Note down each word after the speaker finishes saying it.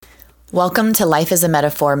Welcome to Life is a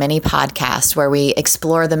Metaphor mini podcast, where we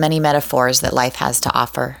explore the many metaphors that life has to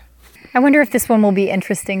offer. I wonder if this one will be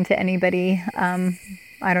interesting to anybody.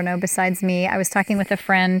 I don't know, besides me. I was talking with a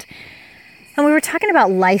friend and we were talking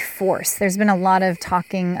about life force. There's been a lot of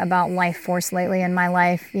talking about life force lately in my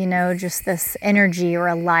life, just this energy or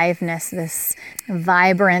aliveness, this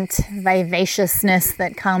vibrant vivaciousness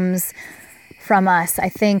that comes from us. I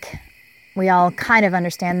think we all kind of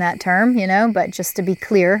understand that term, but just to be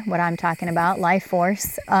clear what I'm talking about, life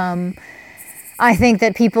force. I think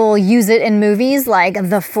that people use it in movies like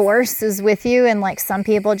The Force is with you, and like some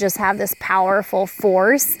people just have this powerful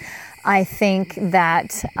force. I think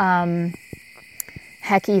that,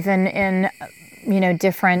 heck, even in,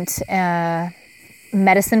 different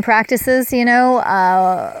medicine practices,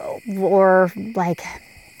 or like,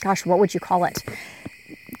 gosh, what would you call it?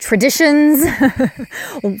 Traditions,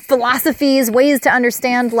 philosophies, ways to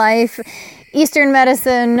understand life, Eastern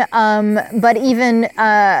medicine, but even,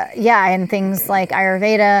 in things like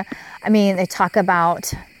Ayurveda, they talk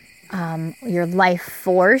about your life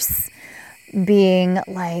force being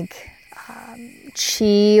like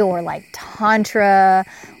Chi or like Tantra,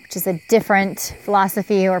 which is a different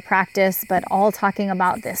philosophy or practice, but all talking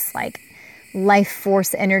about this like life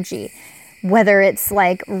force energy. Whether it's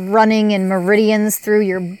like running in meridians through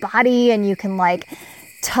your body and you can like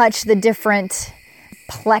touch the different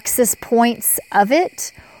plexus points of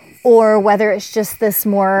it, or whether it's just this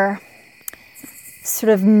more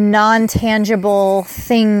sort of non-tangible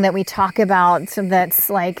thing that we talk about that's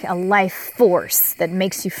like a life force that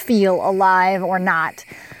makes you feel alive or not.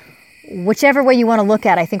 Whichever way you want to look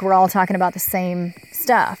at it, I think we're all talking about the same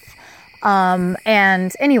stuff.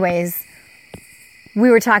 And anyways, we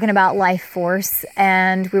were talking about life force,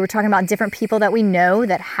 and we were talking about different people that we know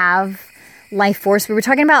that have life force. We were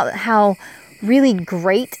talking about how really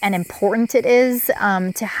great and important it is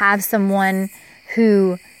to have someone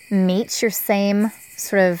who meets your same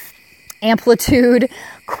sort of amplitude,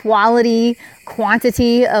 quality,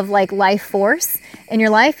 quantity of like life force in your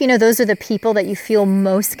life. Those are the people that you feel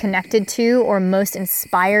most connected to or most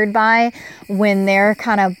inspired by when they're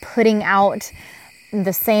kind of putting out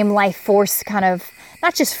the same life force, kind of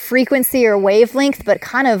not just frequency or wavelength, but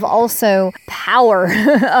kind of also power.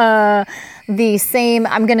 The same,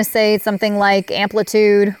 I'm going to say something like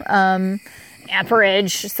amplitude,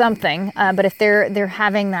 amperage, something. But if they're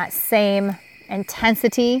having that same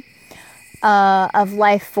intensity of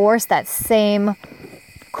life force, that same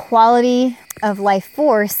quality of life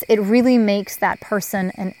force, it really makes that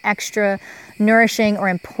person an extra nourishing or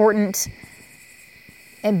important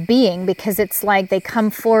being, because it's like they come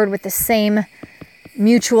forward with the same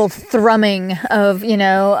mutual thrumming of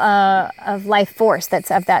of life force that's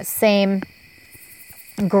of that same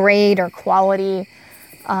grade or quality,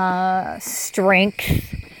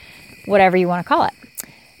 strength, whatever you want to call it.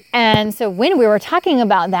 And so when we were talking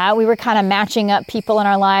about that, we were kind of matching up people in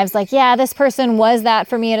our lives, like, yeah, this person was that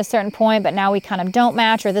for me at a certain point, but now we kind of don't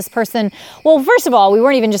match. Or this person, well, first of all, we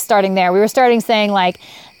weren't even just starting there. We were starting saying like,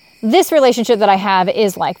 this relationship that I have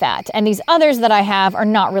is like that, and these others that I have are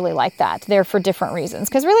not really like that. They're for different reasons,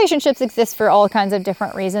 because relationships exist for all kinds of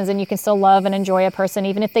different reasons, and you can still love and enjoy a person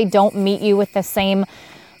even if they don't meet you with the same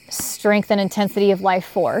strength and intensity of life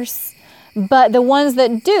force. But the ones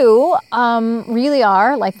that do really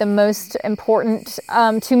are like the most important,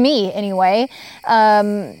 to me anyway,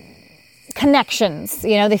 connections.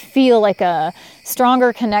 They feel like a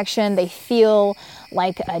stronger connection. They feel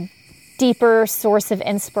like a deeper source of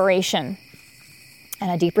inspiration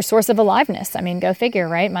and a deeper source of aliveness. Go figure,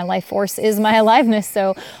 right? My life force is my aliveness.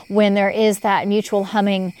 So when there is that mutual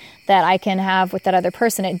humming that I can have with that other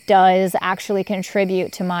person, it does actually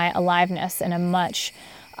contribute to my aliveness in a much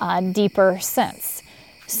deeper sense.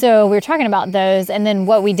 So we were talking about those, and then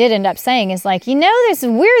what we did end up saying is like, there's a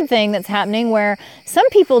weird thing that's happening where some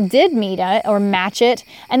people did meet it or match it,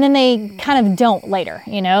 and then they kind of don't later,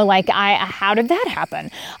 how did that happen?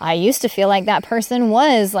 I used to feel like that person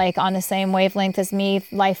was like on the same wavelength as me,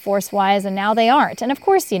 life force wise, and now they aren't. And of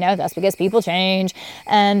course, that's because people change.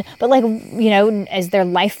 But like, is their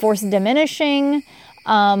life force diminishing?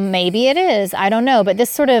 Maybe it is, I don't know. But this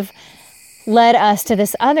sort of led us to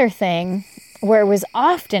this other thing where it was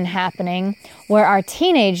often happening, where our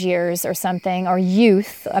teenage years or something, or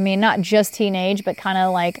youth, not just teenage, but kind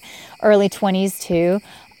of like early 20s too,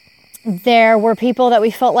 there were people that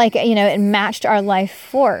we felt like, it matched our life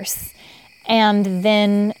force, and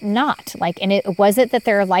then not. Was it that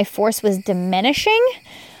their life force was diminishing?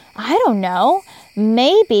 I don't know.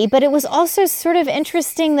 Maybe, but it was also sort of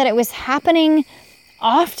interesting that it was happening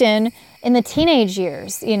often in the teenage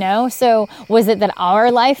years, you know? So was it that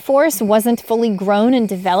our life force wasn't fully grown and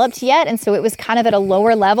developed yet? And so it was kind of at a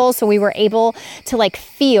lower level. So we were able to like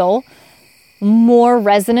feel more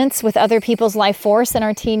resonance with other people's life force in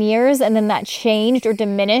our teen years. And then that changed or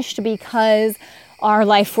diminished because our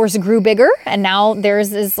life force grew bigger and now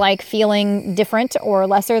theirs is like feeling different or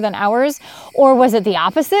lesser than ours? Or was it the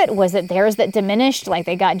opposite? Was it theirs that diminished, like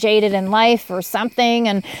they got jaded in life or something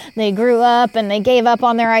and they grew up and they gave up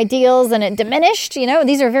on their ideals and it diminished? You know,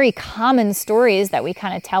 these are very common stories that we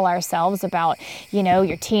kind of tell ourselves about, you know,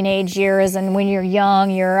 your teenage years, and when you're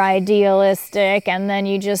young, you're idealistic and then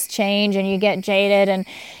you just change and you get jaded. And,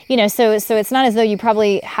 you know, so it's not as though you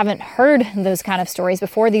probably haven't heard those kind of stories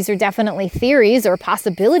before. These are definitely theories or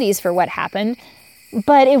possibilities for what happened.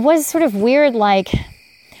 But it was sort of weird, like,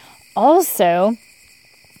 also,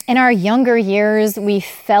 in our younger years, we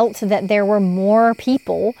felt that there were more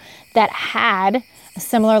people that had a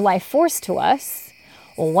similar life force to us.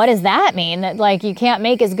 Well, what does that mean? That like you can't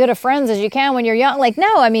make as good of friends as you can when you're young? Like,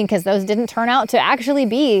 no, I mean, because those didn't turn out to actually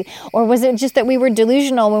be. Or was it just that we were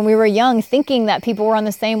delusional when we were young, thinking that people were on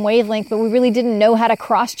the same wavelength, but we really didn't know how to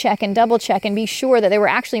cross-check and double-check and be sure that they were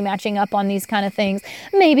actually matching up on these kind of things?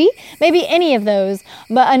 Maybe any of those.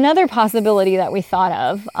 But another possibility that we thought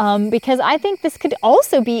of, because I think this could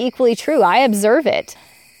also be equally true. I observe it.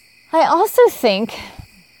 I also think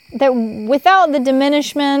that without the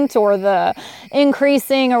diminishment or the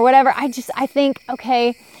increasing or whatever, I think,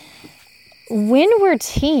 okay, when we're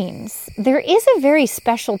teens, there is a very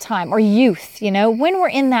special time, or youth, you know, when we're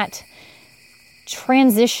in that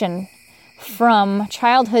transition from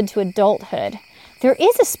childhood to adulthood, there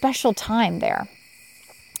is a special time there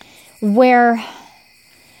where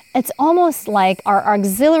it's almost like our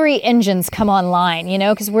auxiliary engines come online, you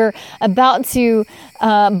know, because we're about to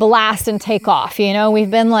blast and take off, you know.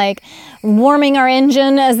 We've been like warming our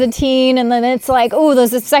engine as a teen, and then it's like, oh,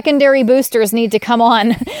 those secondary boosters need to come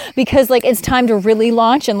on because like it's time to really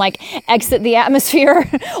launch and like exit the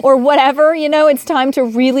atmosphere or whatever, you know. It's time to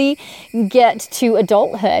really get to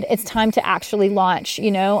adulthood. It's time to actually launch,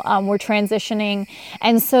 you know. We're transitioning.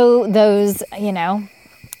 And so those, you know,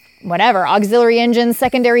 whatever, auxiliary engines,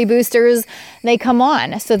 secondary boosters, they come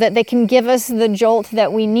on so that they can give us the jolt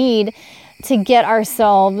that we need to get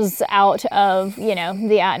ourselves out of, you know,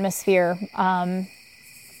 the atmosphere and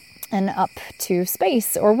up to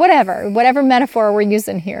space or whatever metaphor we're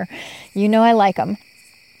using here. You know, I like them.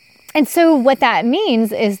 And so what that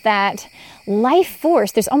means is that life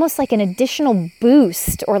force, there's almost like an additional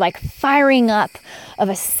boost or like firing up of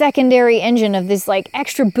a secondary engine of this like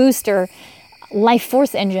extra booster life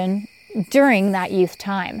force engine during that youth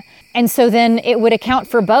time. And so then it would account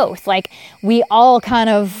for both. Like we all kind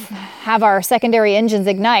of have our secondary engines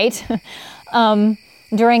ignite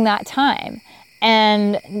during that time.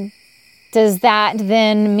 And does that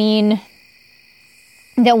then mean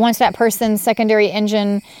that once that person's secondary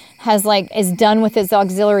engine has like is done with its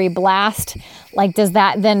auxiliary blast, like does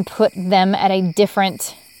that then put them at a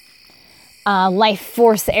different life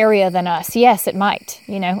force area than us? Yes, it might.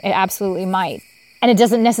 You know, it absolutely might. And it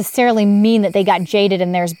doesn't necessarily mean that they got jaded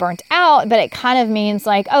and theirs burnt out, but it kind of means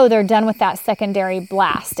like, oh, they're done with that secondary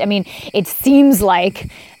blast. I mean, it seems like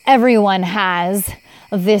everyone has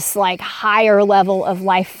this like higher level of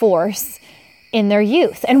life force in their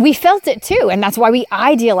youth. And we felt it too. And that's why we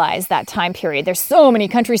idealize that time period. There's so many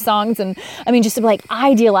country songs. And I mean, just like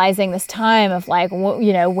idealizing this time of like,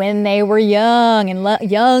 you know, when they were young and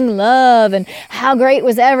young love and how great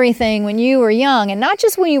was everything when you were young. And not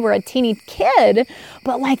just when you were a teeny kid,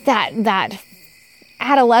 but like that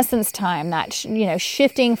adolescence time, that, you know,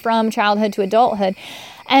 shifting from childhood to adulthood.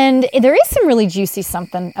 And there is some really juicy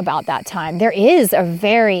something about that time. There is a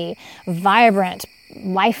very vibrant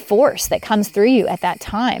life force that comes through you at that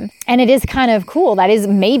time. And it is kind of cool. That is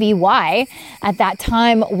maybe why at that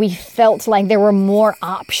time we felt like there were more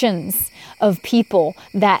options of people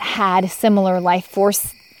that had similar life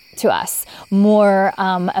force to us, more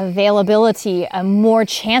availability, more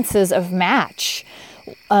chances of match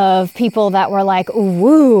of people that were like,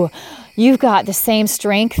 ooh, you've got the same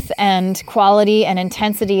strength and quality and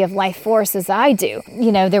intensity of life force as I do.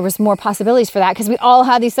 You know, there was more possibilities for that because we all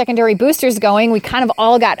had these secondary boosters going. We kind of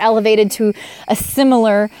all got elevated to a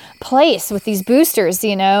similar place with these boosters,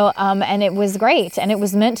 you know, and it was great. And it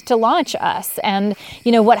was meant to launch us. And,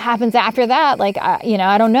 you know, what happens after that? Like, you know,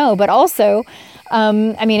 I don't know. But also,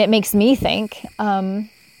 I mean, it makes me think,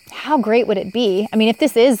 how great would it be? I mean, if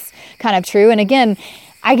this is kind of true, and again,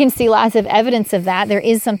 I can see lots of evidence of that. There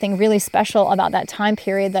is something really special about that time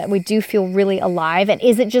period, that we do feel really alive. And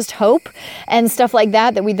is it just hope and stuff like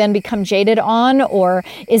that we then become jaded on? Or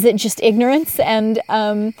is it just ignorance and,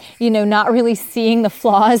 not really seeing the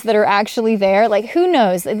flaws that are actually there? Like, who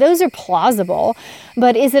knows? Those are plausible.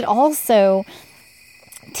 But is it also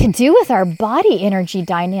to do with our body energy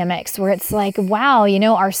dynamics, where it's like, wow,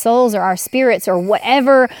 our souls or our spirits or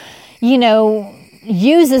whatever,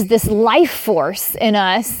 uses this life force in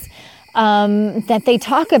us that they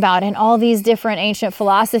talk about in all these different ancient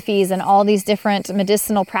philosophies and all these different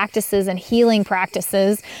medicinal practices and healing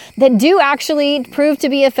practices that do actually prove to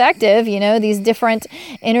be effective. These different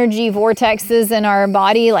energy vortexes in our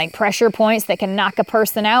body, like pressure points that can knock a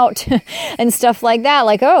person out and stuff like that.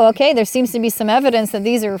 Like, oh, okay, there seems to be some evidence that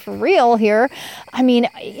these are for real here. I mean,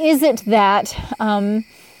 is it that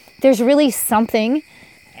there's really something?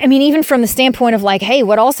 I mean, even from the standpoint of like, hey,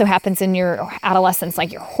 what also happens in your adolescence?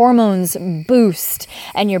 Like your hormones boost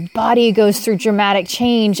and your body goes through dramatic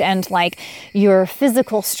change, and like your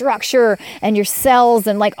physical structure and your cells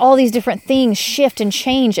and like all these different things shift and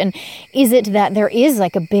change. And is it that there is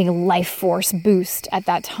like a big life force boost at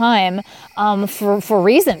that time for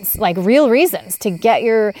reasons, like real reasons, to get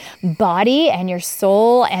your body and your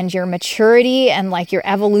soul and your maturity and like your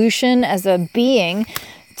evolution as a being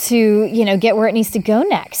to, get where it needs to go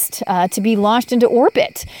next, to be launched into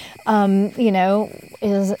orbit?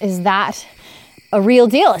 Is that a real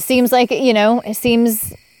deal? It seems like, it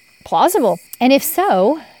seems plausible. And if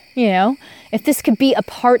so, if this could be a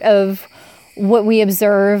part of what we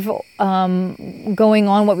observe going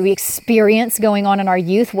on, what we experience going on in our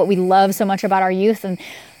youth, what we love so much about our youth, and,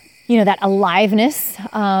 that aliveness,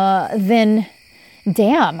 then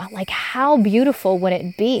damn, like how beautiful would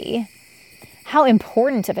it be? How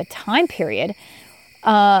important of a time period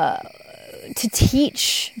to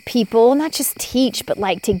teach people, not just teach, but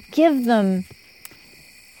like to give them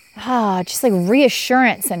just like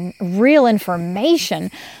reassurance and real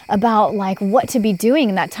information about like what to be doing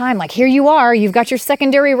in that time. Like, here you are, you've got your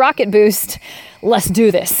secondary rocket boost. Let's do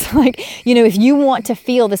this. Like, if you want to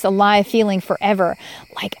feel this alive feeling forever,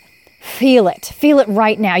 like feel it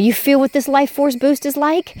right now. You feel what this life force boost is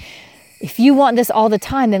like? If you want this all the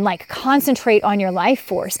time, then like concentrate on your life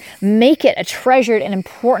force. Make it a treasured and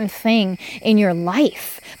important thing in your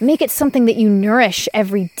life. Make it something that you nourish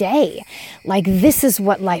every day. Like, this is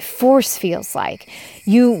what life force feels like.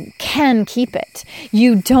 You can keep it.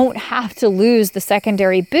 You don't have to lose the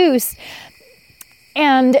secondary boost.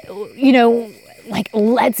 And, like,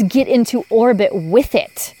 let's get into orbit with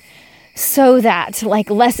it, so that like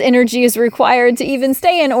less energy is required to even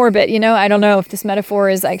stay in orbit. I don't know if this metaphor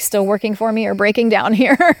is like still working for me or breaking down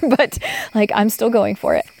here, but like I'm still going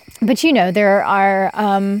for it. But there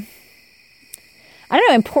are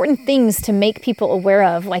important things to make people aware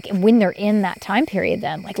of, like when they're in that time period.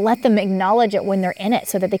 Then like let them acknowledge it when they're in it,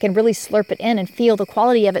 so that they can really slurp it in and feel the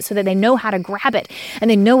quality of it, so that they know how to grab it and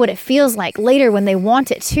they know what it feels like later when they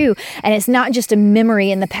want it too. And it's not just a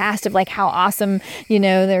memory in the past of like how awesome,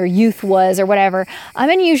 their youth was or whatever.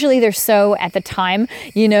 And usually they're so at the time,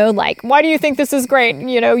 like, why do you think this is great?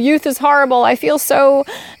 Youth is horrible. I feel so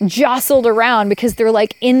jostled around, because they're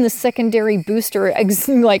like in the secondary booster,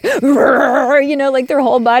 like, like their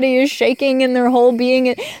whole body is shaking and their whole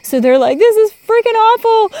being. So they're like, this is freaking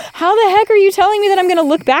awful. How the heck are you telling me that I'm going to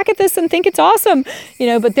look back at this and think it's awesome?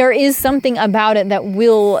 But there is something about it that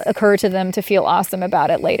will occur to them to feel awesome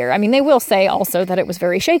about it later. I mean, they will say also that it was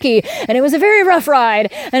very shaky and it was a very rough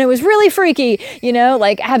ride and it was really freaky,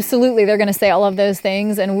 like absolutely they're going to say all of those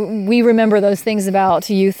things. And we remember those things about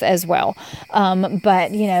youth as well.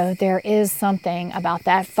 But, there is something about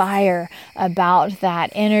that fire, about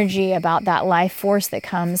that energy, about that life force that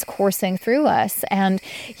comes coursing through us, and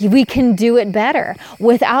we can do it better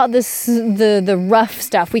without the rough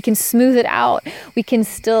stuff. We can smooth it out. We can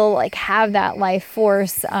still like have that life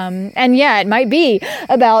force, and yeah, it might be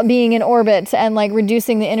about being in orbit and like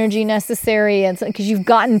reducing the energy necessary, and because you've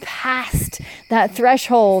gotten past that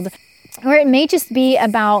threshold. Or it may just be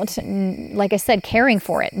about, like I said, caring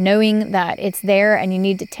for it, knowing that it's there and you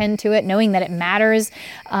need to tend to it, knowing that it matters,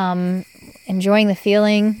 enjoying the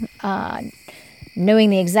feeling, knowing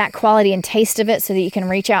the exact quality and taste of it so that you can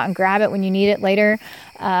reach out and grab it when you need it later.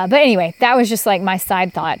 But anyway, that was just like my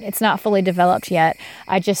side thought. It's not fully developed yet.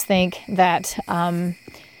 I just think that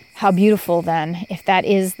how beautiful then, if that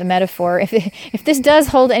is the metaphor, if this does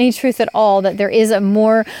hold any truth at all, that there is a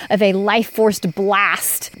more of a life-forced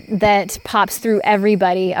blast that pops through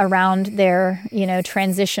everybody around their,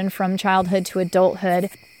 transition from childhood to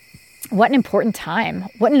adulthood. what an important time,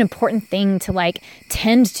 what an important thing to like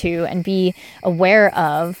tend to and be aware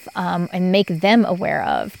of, and make them aware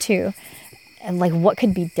of too. And like what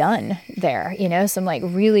could be done there, some like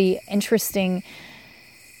really interesting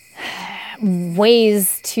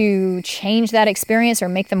ways to change that experience or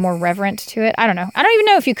make them more reverent to it. I don't know. I don't even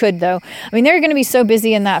know if you could though. I mean, they're going to be so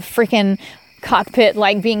busy in that freaking cockpit,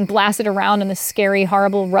 like being blasted around in this scary,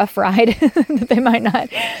 horrible, rough ride that they might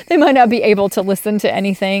not be able to listen to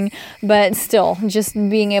anything, but still just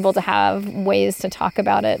being able to have ways to talk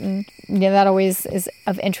about it. And that always is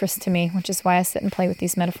of interest to me, which is why I sit and play with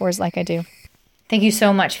these metaphors like I do. Thank you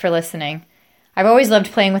so much for listening. I've always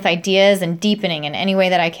loved playing with ideas and deepening in any way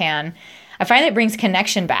that I can. I find it brings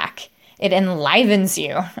connection back. It enlivens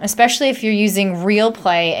you, especially if you're using real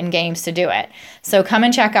play and games to do it. So come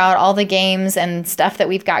and check out all the games and stuff that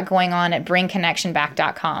we've got going on at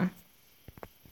bringconnectionback.com.